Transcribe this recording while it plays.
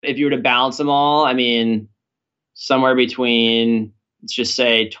If you were to balance them all, I mean, somewhere between, let's just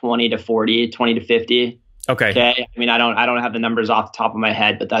say 20 to 40, 20 to 50. Okay. I mean, I don't have the numbers off the top of my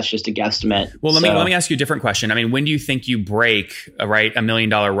head, but that's just a guesstimate. Well, let me ask you a different question. I mean, when do you think you break, $1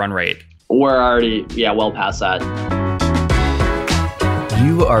 million run rate? We're already, well past that.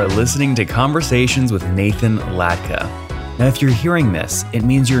 You are listening to Conversations with Nathan Latka. Now, if you're hearing this, it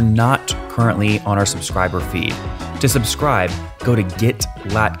means you're not currently on our subscriber feed. To subscribe, go to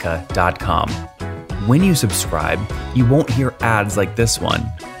getlatka.com. When you subscribe, you won't hear ads like this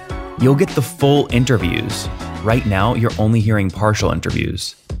one. You'll get the full interviews. Right now, you're only hearing partial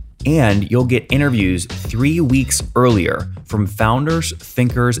interviews. And you'll get interviews 3 weeks earlier from founders,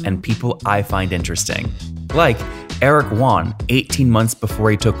 thinkers, and people I find interesting. Like Eric Yuan, 18 months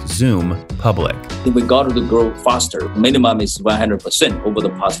before he took Zoom public. We got to grow faster. Minimum is 100% over the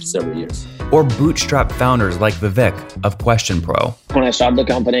past several years. Or bootstrap founders like Vivek of Question Pro. When I started the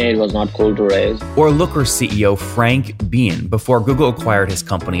company, it was not cool to raise. Or Looker CEO Frank Bean before Google acquired his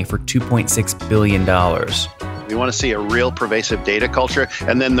company for $2.6 billion. We want to see a real pervasive data culture,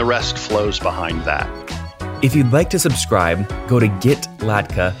 and then the rest flows behind that. If you'd like to subscribe, go to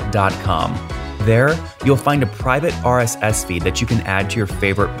getlatka.com. There, you'll find a private RSS feed that you can add to your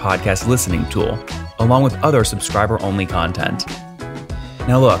favorite podcast listening tool, along with other subscriber-only content.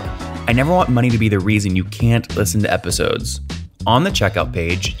 Now look, I never want money to be the reason you can't listen to episodes. On the checkout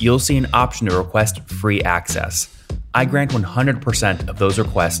page, you'll see an option to request free access. I grant 100% of those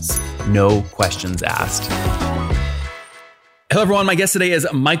requests, no questions asked. Hello, everyone. My guest today is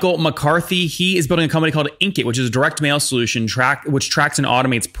Michael McCarthy. He is building a company called Inkit, which is a direct mail solution which tracks and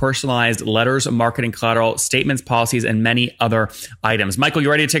automates personalized letters, marketing collateral, statements, policies, and many other items. Michael, you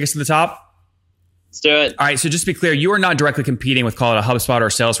ready to take us to the top? Let's do it. All right. So just to be clear, you are not directly competing with, call it a HubSpot or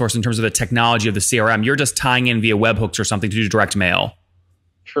Salesforce in terms of the technology of the CRM. You're just tying in via webhooks or something to do direct mail.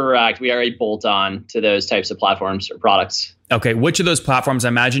 Correct. We are a bolt-on to those types of platforms or products. Okay. Which of those platforms, I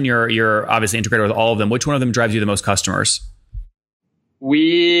imagine you're obviously integrated with all of them. Which one of them drives you the most customers?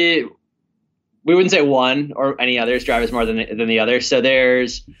 We wouldn't say one or any others drive us more than the other. So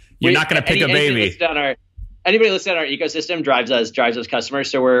you're not going to pick a baby. Anybody listed on our ecosystem drives us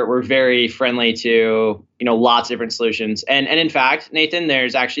customers. So we're very friendly to lots of different solutions. And in fact, Nathan,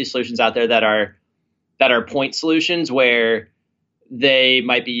 there's actually solutions out there that are point solutions where they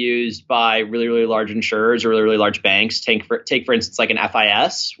might be used by really, really large insurers or really, really large banks. Take for instance like an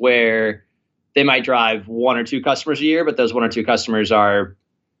FIS where they might drive 1 or 2 customers a year, but those 1 or 2 customers are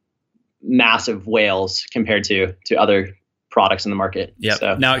massive whales compared to other products in the market. Yeah.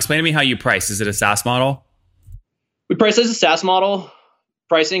 So, now explain to me how you price. Is it a SaaS model? We price as a SaaS model.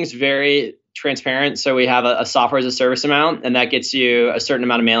 Pricing is very transparent. So we have a software as a service amount, and that gets you a certain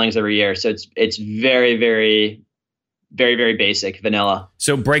amount of mailings every year. So it's very, very, very, very basic, vanilla.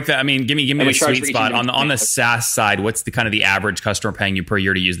 So break that. I mean, give me a sweet spot on the SaaS side. What's the average customer paying you per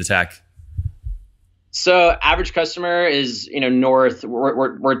year to use the tech? So average customer is, north.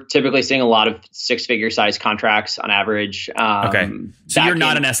 We're typically seeing a lot of 6-figure size contracts on average. Okay. So you're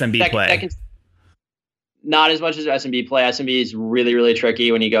not an SMB play. Not as much as SMB play. SMB is really, really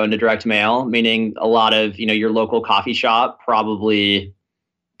tricky when you go into direct mail, meaning a lot of, your local coffee shop probably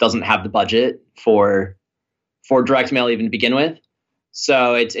doesn't have the budget for direct mail even to begin with.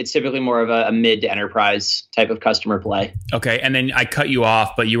 So it's typically more of a mid to enterprise type of customer play. Okay. And then I cut you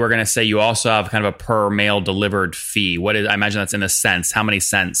off, but you were going to say you also have kind of a per mail delivered fee. I imagine that's in a cents. How many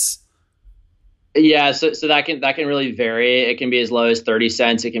cents? Yeah. So that can really vary. It can be as low as 30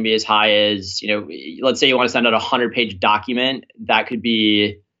 cents. It can be as high as, let's say you want to send out a 100-page document. That could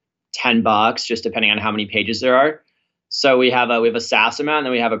be $10, just depending on how many pages there are. So we have a SaaS amount and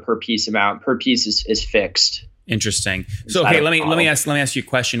then we have a per piece amount. Per piece is fixed. Interesting. So, okay, let me ask you a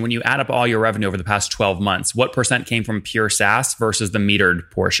question. When you add up all your revenue over the past 12 months, what % came from pure SaaS versus the metered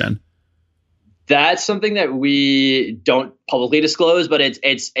portion? That's something that we don't publicly disclose, but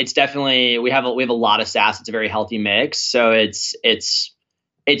it's definitely we have a lot of SaaS. It's a very healthy mix. So it's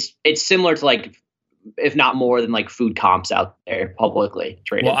similar to like, if not more than like food comps out there publicly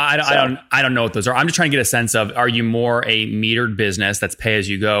traded. Well, I don't know what those are. I'm just trying to get a sense of, are you more a metered business that's pay as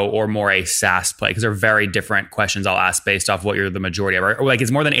you go or more a SaaS play? Because they're very different questions I'll ask based off what you're the majority of. Or like,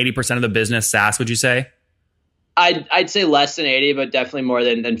 is more than 80% of the business SaaS, would you say? I'd say less than 80, but definitely more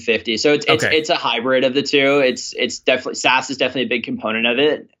than 50. So it's a hybrid of the two. It's definitely, SaaS is definitely a big component of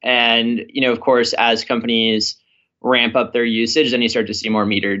it. And, of course, as companies ramp up their usage, then you start to see more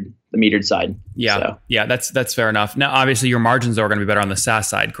the metered side. Yeah. So. Yeah, that's fair enough. Now, obviously your margins are going to be better on the SaaS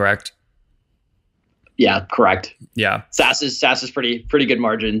side, correct? Yeah, correct. Yeah. SaaS is pretty good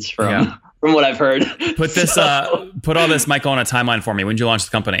margins from from what I've heard. Put all this, Michael, on a timeline for me. When did you launch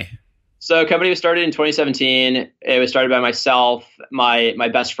the company? So the company was started in 2017. It was started by myself, my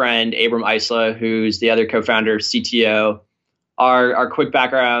best friend, Abram Isla, who's the other co-founder, CTO. Our quick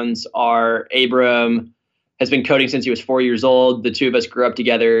backgrounds are Abram has been coding since he was 4 years old. The two of us grew up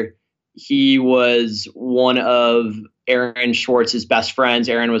together. He was one of Aaron Schwartz's best friends.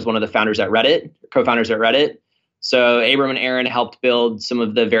 Aaron was one of the founders at Reddit, co-founders at Reddit. So Abram and Aaron helped build some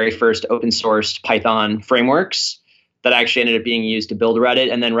of the very first open sourced Python frameworks that actually ended up being used to build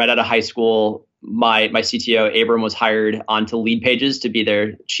Reddit. And then right out of high school, my CTO, Abram, was hired onto Leadpages to be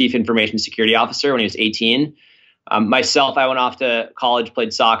their chief information security officer when he was 18. Myself, I went off to college,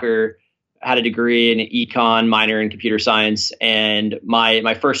 played soccer, had a degree in econ, minor in computer science. And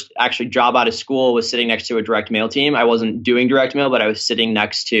my first actually job out of school was sitting next to a direct mail team. I wasn't doing direct mail, but I was sitting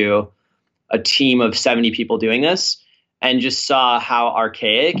next to a team of 70 people doing this, and just saw how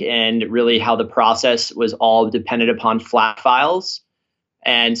archaic and really how the process was all dependent upon flat files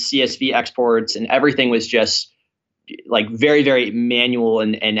and CSV exports, and everything was just like very, very manual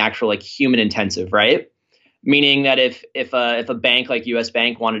and actual like human intensive, right? Meaning that if a bank like US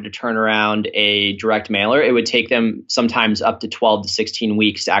Bank wanted to turn around a direct mailer, it would take them sometimes up to 12 to 16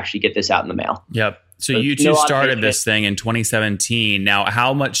 weeks to actually get this out in the mail. Yep. So you two started this thing in 2017. Now,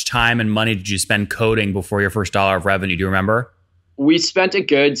 how much time and money did you spend coding before your first dollar of revenue? Do you remember? We spent a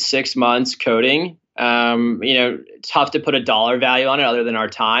good 6 months coding. Tough to put a dollar value on it other than our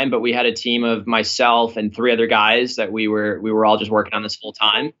time, but we had a team of myself and 3 other guys that we were all just working on this full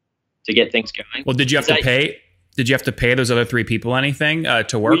time to get things going. Well, did you have to pay? Did you have to pay those other 3 people anything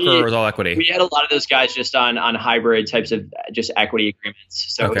to work, or was all equity? We had a lot of those guys just on hybrid types of just equity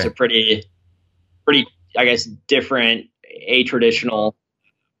agreements. So It was a pretty, I guess, different, traditional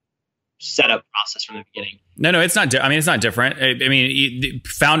setup process from the beginning. No, it's not. It's not different.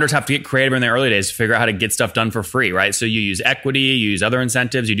 Founders have to get creative in their early days to figure out how to get stuff done for free, right? So you use equity, you use other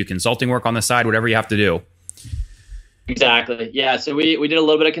incentives, you do consulting work on the side, whatever you have to do. Exactly. Yeah. So we did a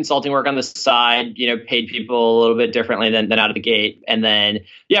little bit of consulting work on the side, paid people a little bit differently than out of the gate. And then,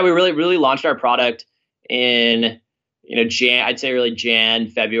 we really launched our product in, I'd say really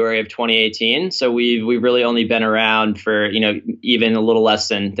February of 2018. So we've really only been around for, even a little less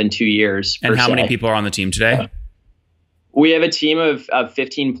than 2 years. And how many people are on the team today? We have a team of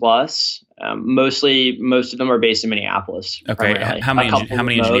 15 plus. Most of them are based in Minneapolis. Okay. Primarily. How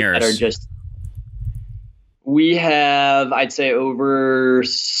many engineers? That are just, we have, I'd say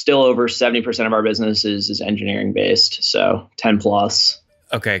still over 70% of our business is engineering based. So 10 plus.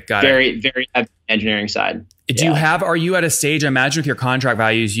 Okay. Got it. Very heavy engineering side. Are you at a stage, I imagine with your contract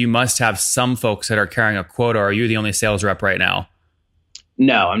values, you must have some folks that are carrying a quota. Are you the only sales rep right now?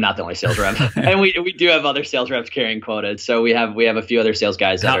 No, I'm not the only sales rep. And we do have other sales reps carrying quotas. So we have a few other sales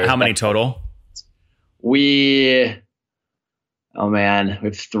guys. How many total? We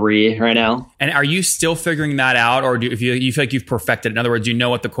have 3 right now. And are you still figuring that out, or if you feel like you've perfected it? In other words, you know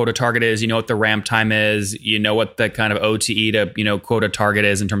what the quota target is, you know what the ramp time is, you know what the kind of OTE to quota target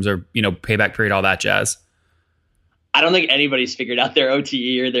is in terms of payback period, all that jazz. I don't think anybody's figured out their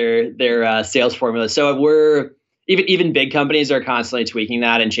OTE or their sales formula. So we're even big companies are constantly tweaking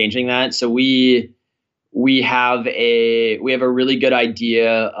that and changing that. So we have a really good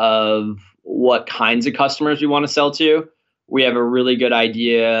idea of what kinds of customers we want to sell to. We have a really good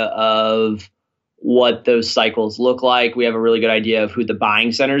idea of what those cycles look like. We have a really good idea of who the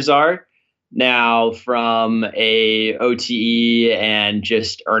buying centers are. Now, from a OTE and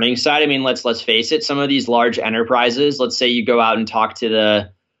just earnings side, let's face it, some of these large enterprises, let's say you go out and talk to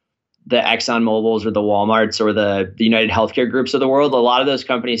the Exxon Mobils or the Walmarts or the United Healthcare groups of the world. A lot of those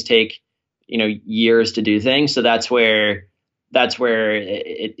companies take, years to do things. So that's where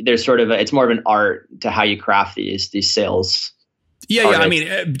there's sort of it's more of an art to how you craft these sales. Yeah.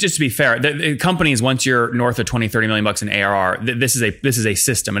 Just to be fair, the companies, once you're north of 20, 30 million bucks in ARR, this is a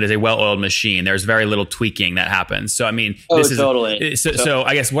system. It is a well-oiled machine. There's very little tweaking that happens. So, totally. So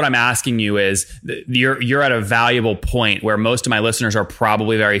I guess what I'm asking you is you're at a valuable point where most of my listeners are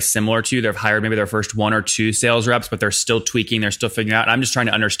probably very similar to you. They've hired maybe their first 1 or 2 sales reps, but they're still tweaking. They're still figuring out. And I'm just trying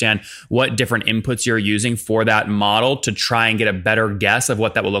to understand what different inputs you're using for that model to try and get a better guess of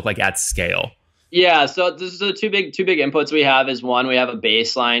what that will look like at scale. Yeah, so this is the two big inputs we have is one, we have a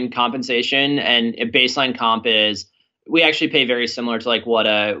baseline compensation, and a baseline comp is we actually pay very similar to like what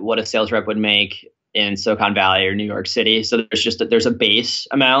a sales rep would make in Silicon Valley or New York City. So there's a base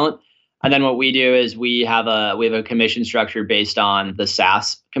amount, and then what we do is we have a commission structure based on the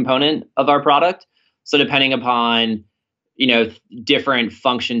SaaS component of our product. So depending upon different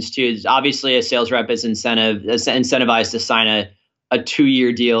functions too, obviously a sales rep is incentivized to sign a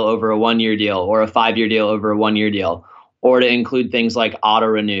 2-year deal over a 1-year deal, or a 5-year deal over a 1-year deal, or to include things like auto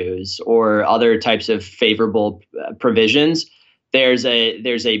renews or other types of favorable provisions, there's a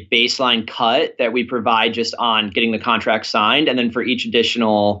baseline cut that we provide just on getting the contract signed. And then for each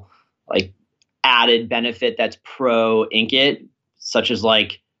additional like added benefit that's pro Inkit, such as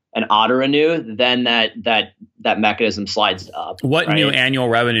like an auto renew, then that mechanism slides up. What new annual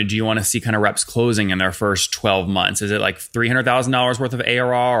revenue do you want to see kind of reps closing in their first 12 months? Is it like $300,000 worth of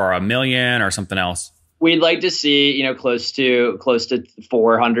ARR or $1 million or something else? We'd like to see, close to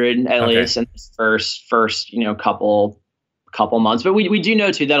 400 at least in the first, couple months. But we do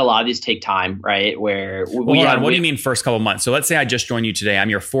know too that a lot of these take time, right? Where what do you mean first couple months? So let's say I just joined you today. I'm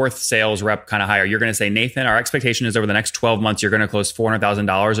your 4th sales rep kind of hire. You're going to say, Nathan, our expectation is over the next 12 months, you're going to close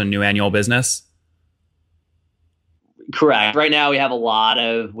 $400,000 in new annual business. Correct. Right now we have a lot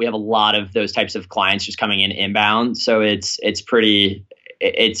of those types of clients just coming in inbound. So it'd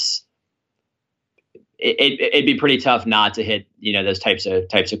be pretty tough not to hit, those types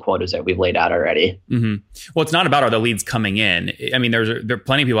of quotas that we've laid out already. Mm-hmm. Well, it's not about are the leads coming in. I mean, there are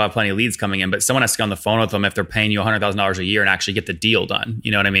plenty of people have plenty of leads coming in, but someone has to get on the phone with them if they're paying you $100,000 a year and actually get the deal done. You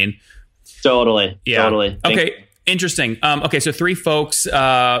know what I mean? Totally. Yeah. Totally. Okay. Interesting. Okay. So 3 folks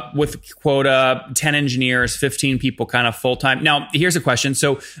with quota, 10 engineers, 15 people kind of full time. Now, here's a question.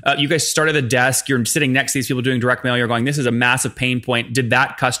 So you guys started a desk. You're sitting next to these people doing direct mail. You're going, this is a massive pain point. Did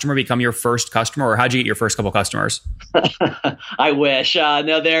that customer become your first customer, or how'd you get your first couple customers? I wish.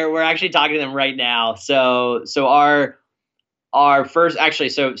 No, we're actually talking to them right now. So our first, actually,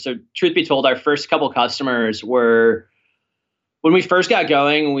 so truth be told, our first couple customers were, when we first got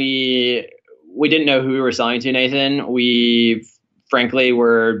going, we didn't know who we were selling to, Nathan. We frankly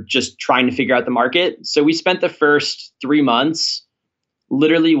were just trying to figure out the market. So we spent the first 3 months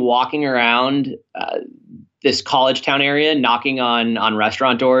literally walking around this college town area, knocking on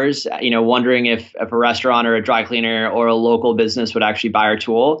restaurant doors, wondering if a restaurant or a dry cleaner or a local business would actually buy our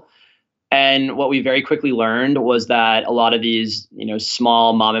tool. And what we very quickly learned was that a lot of these,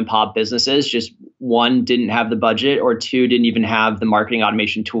 small mom and pop businesses just, 1, didn't have the budget, or 2, didn't even have the marketing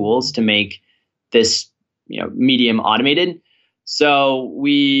automation tools to make this, medium automated. So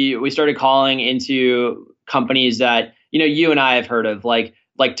we started calling into companies that, you and I have heard of, like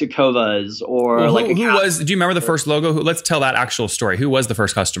Tecovas or do you remember the first logo? Let's tell that actual story. Who was the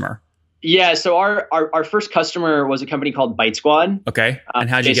first customer? Yeah. So our first customer was a company called Bite Squad. Okay. And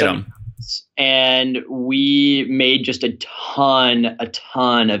how'd you get them? And we made just a ton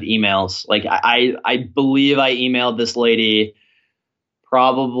of emails. Like I believe I emailed this lady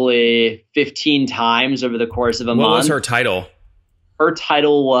probably 15 times over the course of a month. What was her title? Her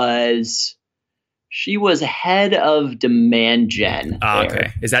title was, she was head of demand gen.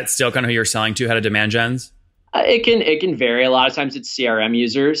 Okay. Is that still kind of who you're selling to, head of demand gens? It can vary. A lot of times it's CRM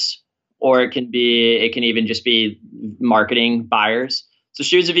users, or it can even just be marketing buyers. So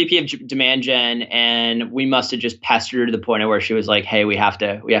she was a VP of demand gen, and we must have just pestered her to the point of where she was like, "Hey, we have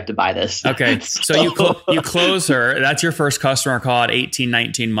to buy this." Okay. So you close her. That's your first customer call at 18,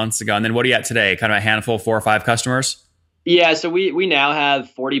 19 months ago. And then what are you at today? Kind of a handful, 4 or 5 customers? Yeah. So we now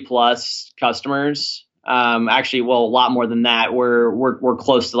have 40 plus customers. Actually, well, a lot more than that. We're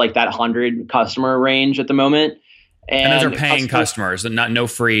close to like that 100 customer range at the moment. And those are paying customers and no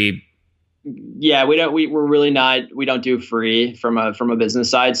free. Yeah, we don't do free from a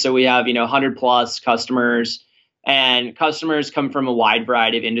business side. So we have, 100 plus customers, and customers come from a wide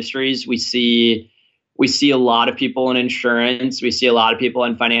variety of industries. We see a lot of people in insurance. We see a lot of people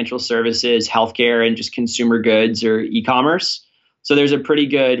in financial services, healthcare, and just consumer goods or e-commerce. So there's a pretty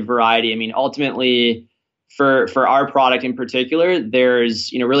good variety. I mean, ultimately for our product in particular,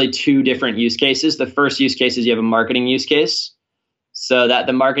 there's, really 2 different use cases. The first use case is you have a marketing use case. So that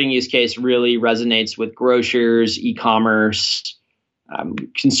the marketing use case really resonates with grocers, e-commerce,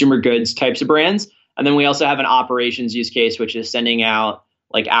 consumer goods types of brands. And then we also have an operations use case, which is sending out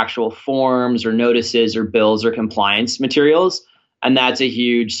like actual forms or notices or bills or compliance materials. And that's a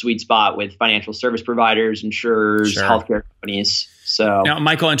huge sweet spot with financial service providers, insurers, healthcare companies. So now,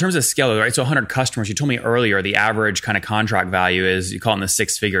 Michael, in terms of scale, right? So 100 customers, you told me earlier, the average kind of contract value is, you call it in the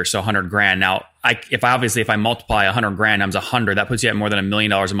 6 figures, so $100,000. Now, if I multiply $100,000 times 100, that puts you at more than $1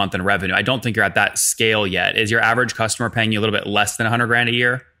 million a month in revenue. I don't think you're at that scale yet. Is your average customer paying you a little bit less than $100,000 a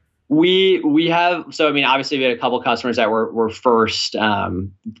year? We have, so I mean, obviously we had a couple of customers that were first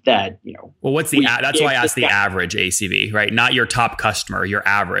that, Well, what's that's why I asked the average ACV, right? Not your top customer, your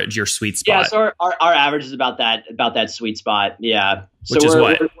average, your sweet spot. Yeah, so our average is about that sweet spot. Yeah. Which is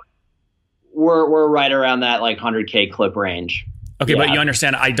what? We're right around that like 100K clip range. Okay, but you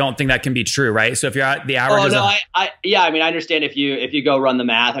understand, I don't think that can be true, right? So if you're at the average, I mean, I understand if you go run the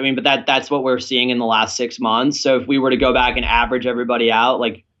math. I mean, but that's what we're seeing in the last 6 months. So if we were to go back and average everybody out,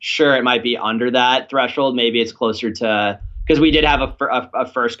 like, sure, it might be under that threshold. Maybe it's closer to, because we did have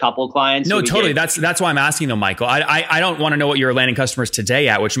a first couple clients. No, totally. That's why I'm asking though, Michael. I don't want to know what you're landing customers today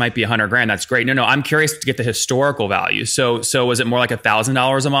at, which might be $100,000. That's great. No, I'm curious to get the historical value. So was it more like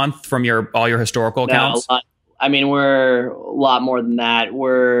 $1,000 a month from all your historical accounts? No, I mean, we're a lot more than that.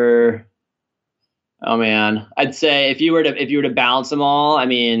 I'd say if you were to balance them all, I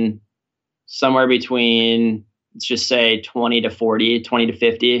mean, somewhere between, let's just say 20 to 40, 20 to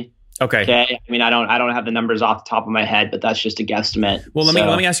 50. Okay. I mean, I don't have the numbers off the top of my head, but that's just a guesstimate. Well, let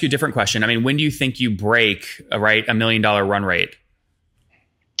me ask you a different question. I mean, when do you think you break $1 million run rate?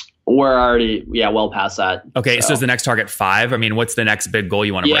 We're already, well past that. Okay. So is the next target 5? I mean, what's the next big goal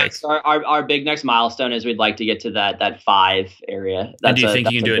you want to break? So our big next milestone is we'd like to get to that 5 area. And do you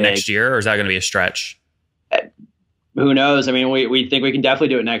think you can do it next year, or is that going to be a stretch? Who knows? I mean, we think we can definitely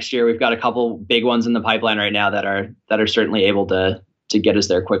do it next year. We've got a couple big ones in the pipeline right now that are certainly able to get us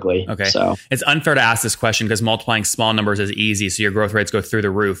there quickly. Okay. So it's unfair to ask this question because multiplying small numbers is easy. So your growth rates go through the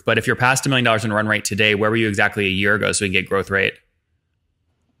roof. But if you're past $1 million in run rate today, where were you exactly a year ago so we can get growth rate?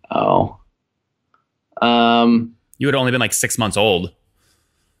 You had only been like 6 months old.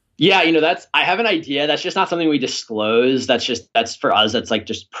 Yeah. I have an idea. That's just not something we disclose. That's for us. That's like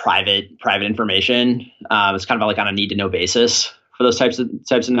just private information. It's kind of like on a need to know basis for those types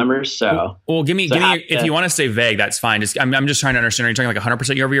of numbers. So, well, give me if you want to stay vague, that's fine. I'm just trying to understand. Are you talking like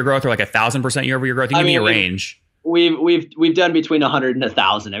 100% year-over-year growth or like 1,000% year-over-year growth? Give me a range. We've done between 100 and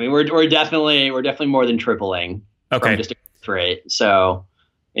 1,000. I mean, we're definitely more than tripling. Okay. From just a growth rate. So,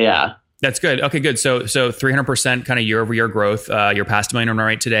 yeah. That's good. Okay, good. So 300% kind of year-over-year growth. You're past $1 million run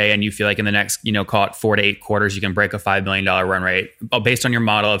rate today, and you feel like in the next, call it 4 to 8 quarters, you can break a $5 million run rate based on your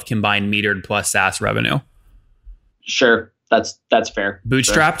model of combined metered plus SaaS revenue. Sure, that's fair.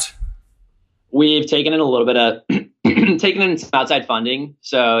 Bootstrapped? Sure. We've taken in a little bit of taken in some outside funding,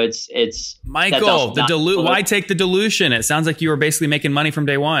 so it's Michael. Why take the dilution? It sounds like you were basically making money from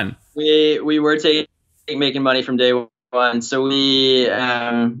day one. We were making money from day one, so we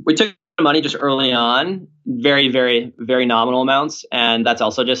took money just early on, very, very, very nominal amounts, and that's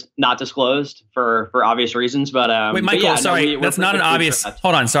also just not disclosed for obvious reasons. But wait, Michael, sorry, that's not an obvious.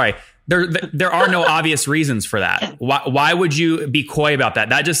 Hold on, sorry. There are no obvious reasons for that. Why would you be coy about that?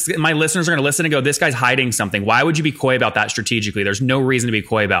 That just, my listeners are going to listen and go, this guy's hiding something. Why would you be coy about that strategically? There's no reason to be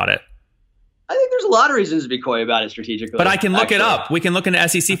coy about it. I think there's a lot of reasons to be coy about it strategically. But I can look it up. We can look into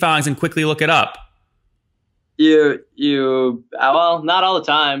SEC filings and quickly look it up. Well, not all the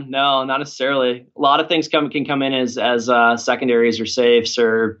time. No, not necessarily. A lot of things can come in as secondaries or safes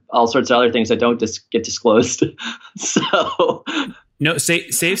or all sorts of other things that don't get disclosed. So no,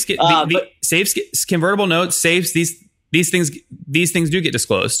 safes get safes, convertible notes, safes. These things do get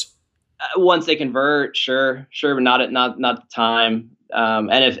disclosed once they convert. Sure, but not at the time.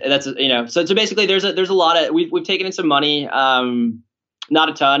 And if that's so basically there's a lot of we've taken in some money. Not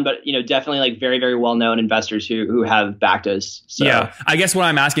a ton, but definitely like very, very well-known investors who have backed us. So. Yeah, I guess what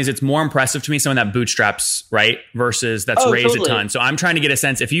I'm asking is, it's more impressive to me someone that bootstraps, right, versus that's raised a ton. So I'm trying to get a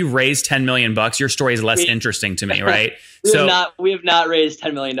sense. If you've raised $10 million, your story is less interesting to me, right? We have not raised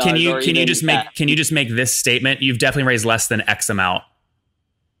 $10 million. Can you just make this statement? You've definitely raised less than X amount.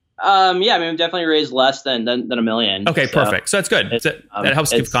 Yeah, I mean, we've definitely raised less than $1 million. Okay, perfect. So that's good. That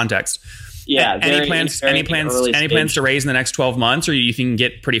helps give context. Yeah. Any plans to raise in the next 12 months, or you can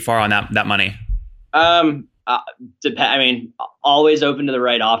get pretty far on that money? I mean, always open to the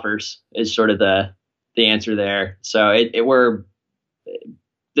right offers is sort of the answer there. So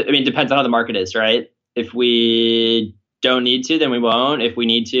depends on how the market is, right? If we don't need to, then we won't. If we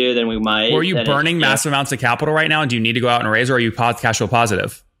need to, then we might. Are you burning massive amounts of capital right now? And do you need to go out and raise, or are you cash flow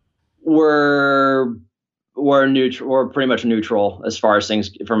positive? We're neutral. We're pretty much neutral as far as things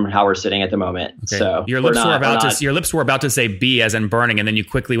from how we're sitting at the moment. Okay. So your lips were about to say B as in burning, and then you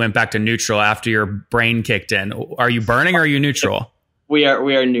quickly went back to neutral after your brain kicked in. Are you burning or are you neutral? We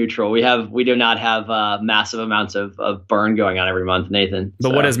are neutral. We do not have massive amounts of burn going on every month, Nathan.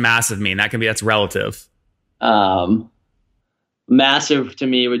 But what does massive mean? That's relative. Massive to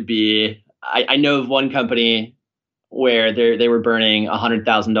me would be, I know of one company where they were burning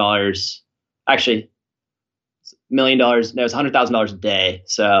 $100,000. Actually, $1 million. No, it's $100,000 a day.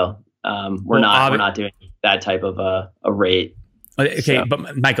 So we're not doing that type of a rate. Okay, so.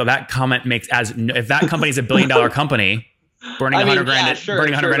 But Michael, that comment makes if that company is $1 billion company, burning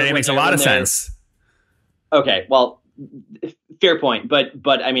 $100,000 a day makes a lot of sense. Okay, well, fair point.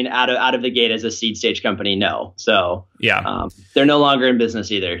 But I mean, out of the gate as a seed stage company, no. So yeah, they're no longer in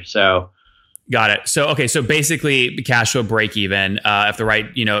business either. So. Got it. So, okay. So basically cash flow break even,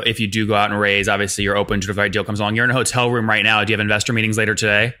 if you do go out and raise, obviously you're open to the right deal comes along. You're in a hotel room right now. Do you have investor meetings later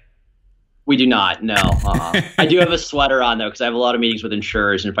today? We do not. No. I do have a sweater on though, because I have a lot of meetings with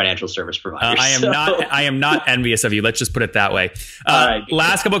insurers and financial service providers. I am not envious of you. Let's just put it that way. Right,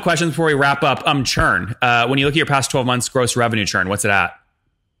 last couple of questions before we wrap up. Churn. When you look at your past 12 months gross revenue churn, what's it at?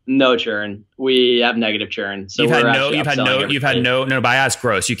 No churn. We have negative churn. So but I asked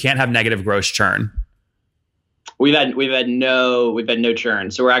gross. You can't have negative gross churn. We've had no churn.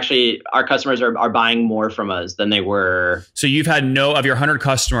 So our customers are buying more from us than they were. So you've had no of your 100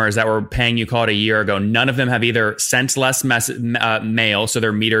 customers that were paying you, call it a year ago, none of them have either sent less mail, so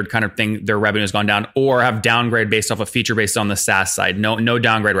their metered kind of thing, their revenue has gone down, or have downgrade based off a feature based on the SaaS side. No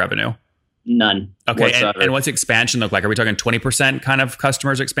downgrade revenue. None. Okay. And what's expansion look like? Are we talking 20% kind of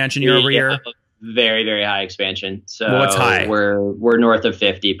customers expansion year over year? Very, very high expansion. So what's high? We're north of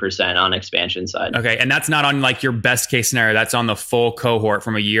 50% on expansion side. Okay. And that's not on like your best case scenario. That's on the full cohort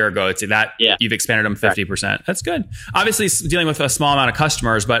from a year ago. It's that you've expanded them 50%. Right. That's good. Obviously dealing with a small amount of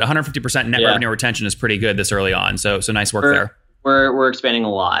customers, but 150% net revenue retention is pretty good this early on. So nice work there. We're expanding a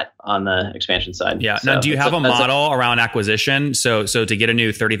lot on the expansion side. Yeah. So now, do you have a model around acquisition? So to get a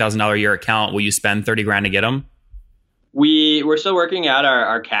new $30,000 a year account, will you spend $30,000 to get them? We're still working out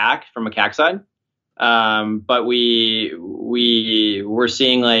our CAC from a CAC side, but we're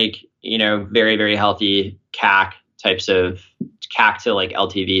seeing very, very healthy CAC types of CAC to like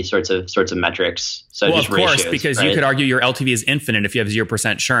LTV sorts of metrics. So well, just of course, ratios, because right? you could argue your LTV is infinite if you have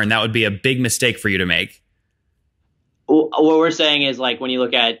 0% churn. That would be a big mistake for you to make. What we're saying is like when you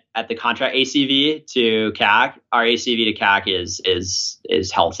look at the contract ACV to CAC, our ACV to CAC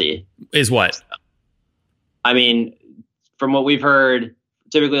is healthy. Is what? I mean, from what we've heard,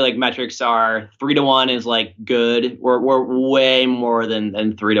 typically like metrics are 3-to-1 is like good. We're way more than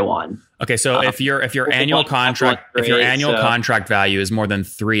 3-to-1. Okay, so if your annual contract contract value is more than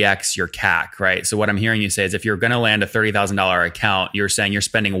 3x your CAC, right? So what I'm hearing you say is if you're going to land a $30,000 account, you're saying you're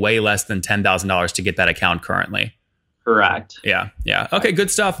spending way less than $10,000 to get that account currently. Correct. Yeah. Okay, good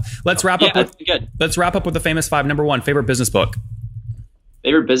stuff. Let's wrap up with the famous 5. Number 1, favorite business book.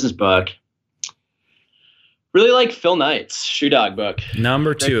 Favorite business book. Really like Phil Knight's Shoe Dog book.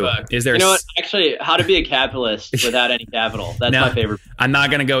 Number 2, is there? You know what? Actually, How to Be a Capitalist Without Any Capital. That's my favorite. I'm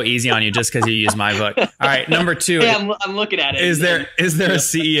not going to go easy on you just because you use my book. All right, number 2. Hey, I'm looking at it. Is there a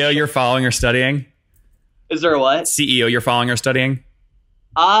CEO you're following or studying? Is there a what? CEO you're following or studying?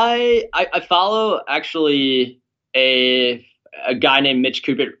 I follow actually a guy named Mitch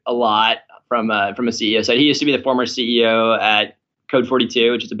Kupit a lot from a CEO side. He used to be the former CEO at Code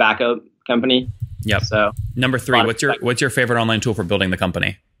 42, which is a backup company. Yep. So number 3, what's your favorite online tool for building the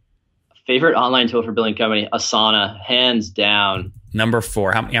company? Favorite online tool for building company? Asana, hands down. Number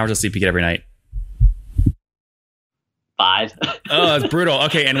 4, how many hours of sleep you get every night? 5. Oh, that's brutal.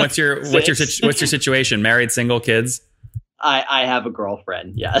 Okay, and what's your situation? Married, single, kids? I have a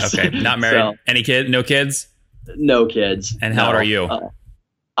girlfriend. Yes. Okay, not married. So, any kid? No kids? No kids. And how old are you?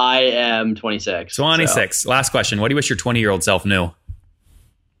 I am 26. 26. So. Last question. What do you wish your 20-year-old self knew? Oh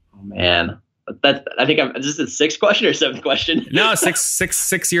man, I think is this the 6th question or 7th question? No,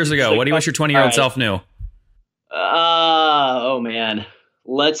 six years ago. What do you wish your 20-year-old self knew? Oh man,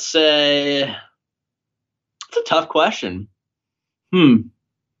 let's say it's a tough question.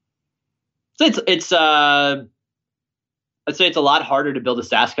 I'd say it's a lot harder to build a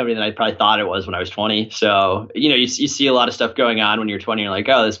SaaS company than I probably thought it was when I was 20. So, you see a lot of stuff going on when you're 20. You're like,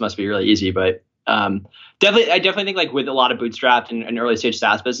 oh, this must be really easy. But I definitely think like with a lot of bootstrapped and early stage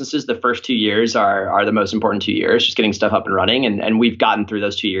SaaS businesses, the first 2 years are the most important 2 years, just getting stuff up and running. And we've gotten through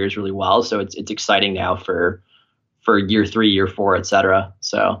those 2 years really well. So it's exciting now for year 3, year 4, et cetera.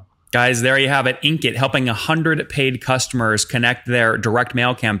 So. Guys, there you have it. Inkit helping 100 paid customers connect their direct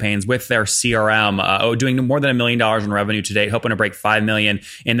mail campaigns with their CRM. Doing more than $1 million in revenue to date, hoping to break $5 million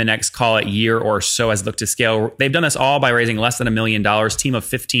in the next, call it, year or so as they look to scale. They've done this all by raising less than $1 million. Team of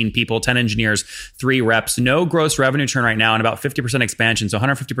 15 people, 10 engineers, 3 reps. No gross revenue churn right now, and about 50% expansion. So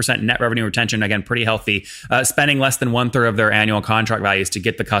 150% net revenue retention. Again, pretty healthy. Spending less than 1/3 of their annual contract values to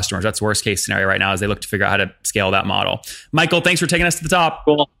get the customers. That's worst case scenario right now as they look to figure out how to scale that model. Michael, thanks for taking us to the top.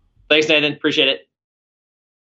 Cool. Thanks, Nathan. Appreciate it.